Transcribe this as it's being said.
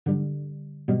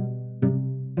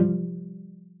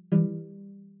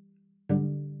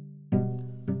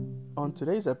On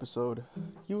today's episode,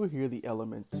 you will hear the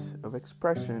element of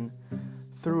expression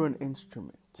through an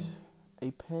instrument,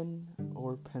 a pen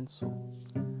or pencil.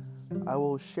 I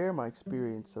will share my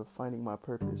experience of finding my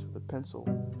purpose with a pencil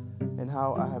and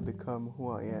how I have become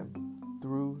who I am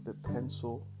through the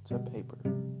pencil to paper.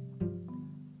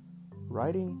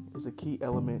 Writing is a key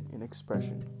element in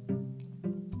expression.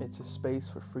 It's a space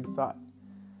for free thought.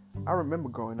 I remember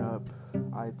growing up,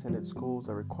 I attended schools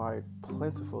that required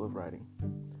plentiful of writing.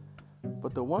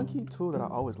 But the one key tool that I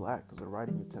always lacked was a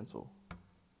writing utensil.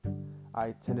 I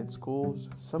attended schools,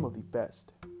 some of the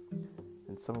best,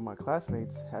 and some of my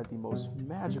classmates had the most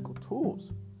magical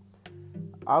tools.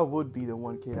 I would be the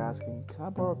one kid asking, "Can I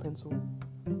borrow a pencil?"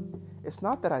 It's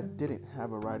not that I didn't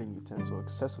have a writing utensil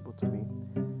accessible to me.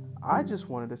 I just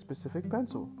wanted a specific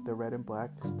pencil, the red and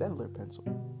black Staedtler pencil.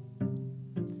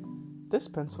 This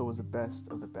pencil was the best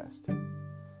of the best.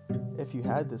 If you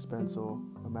had this pencil,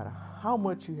 no matter how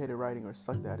much you hated writing or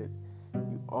sucked at it,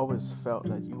 you always felt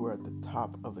that you were at the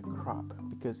top of the crop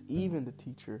because even the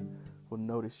teacher will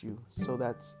notice you, so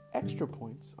that's extra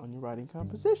points on your writing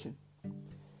composition.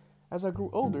 As I grew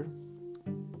older,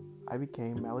 I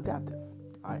became maladaptive.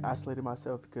 I isolated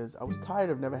myself because I was tired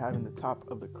of never having the top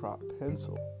of the crop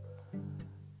pencil.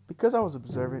 Because I was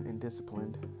observant and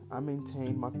disciplined, I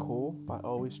maintained my cool by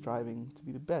always striving to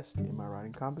be the best in my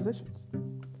writing compositions.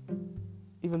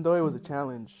 Even though it was a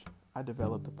challenge, I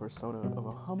developed a persona of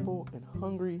a humble and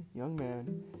hungry young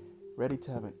man ready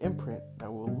to have an imprint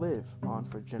that will live on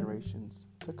for generations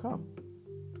to come.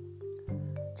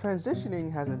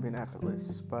 Transitioning hasn't been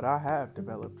effortless, but I have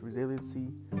developed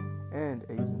resiliency and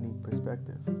a unique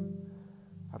perspective.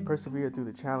 I persevered through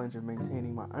the challenge of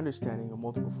maintaining my understanding of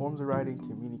multiple forms of writing,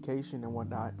 communication, and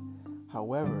whatnot.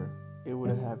 However, it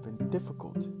would have been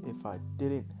difficult if I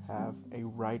didn't have a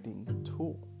writing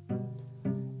tool.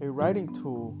 A writing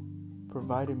tool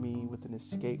provided me with an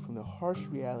escape from the harsh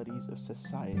realities of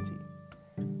society.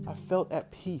 I felt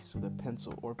at peace with a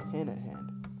pencil or pen at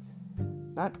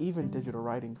hand. Not even digital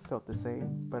writing felt the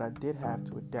same, but I did have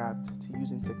to adapt to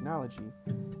using technology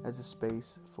as a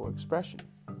space for expression.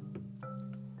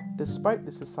 Despite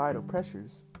the societal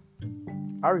pressures,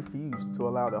 I refused to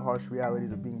allow the harsh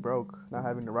realities of being broke, not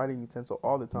having the writing utensil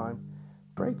all the time,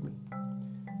 break me.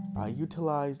 I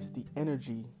utilized the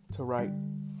energy to write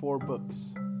 4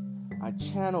 books. I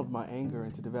channeled my anger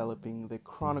into developing the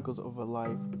Chronicles of a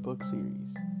Life book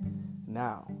series.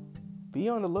 Now, be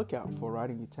on the lookout for a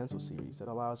writing utensil series that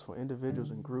allows for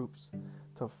individuals and groups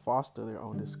to foster their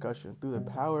own discussion through the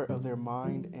power of their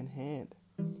mind and hand.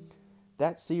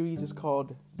 That series is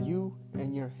called You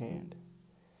and Your Hand.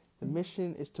 The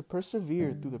mission is to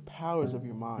persevere through the powers of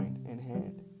your mind and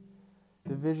hand.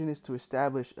 The vision is to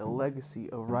establish a legacy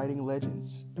of writing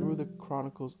legends through the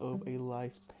Chronicles of a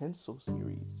Life pencil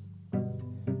series.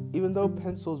 Even though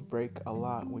pencils break a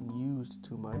lot when used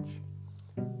too much,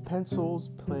 pencils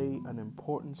play an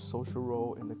important social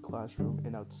role in the classroom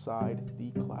and outside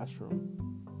the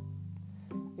classroom.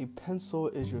 A pencil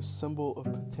is your symbol of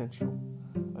potential,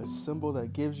 a symbol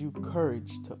that gives you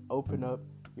courage to open up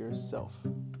yourself.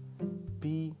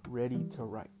 Be ready to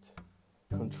write.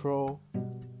 Control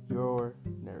your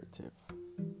narrative.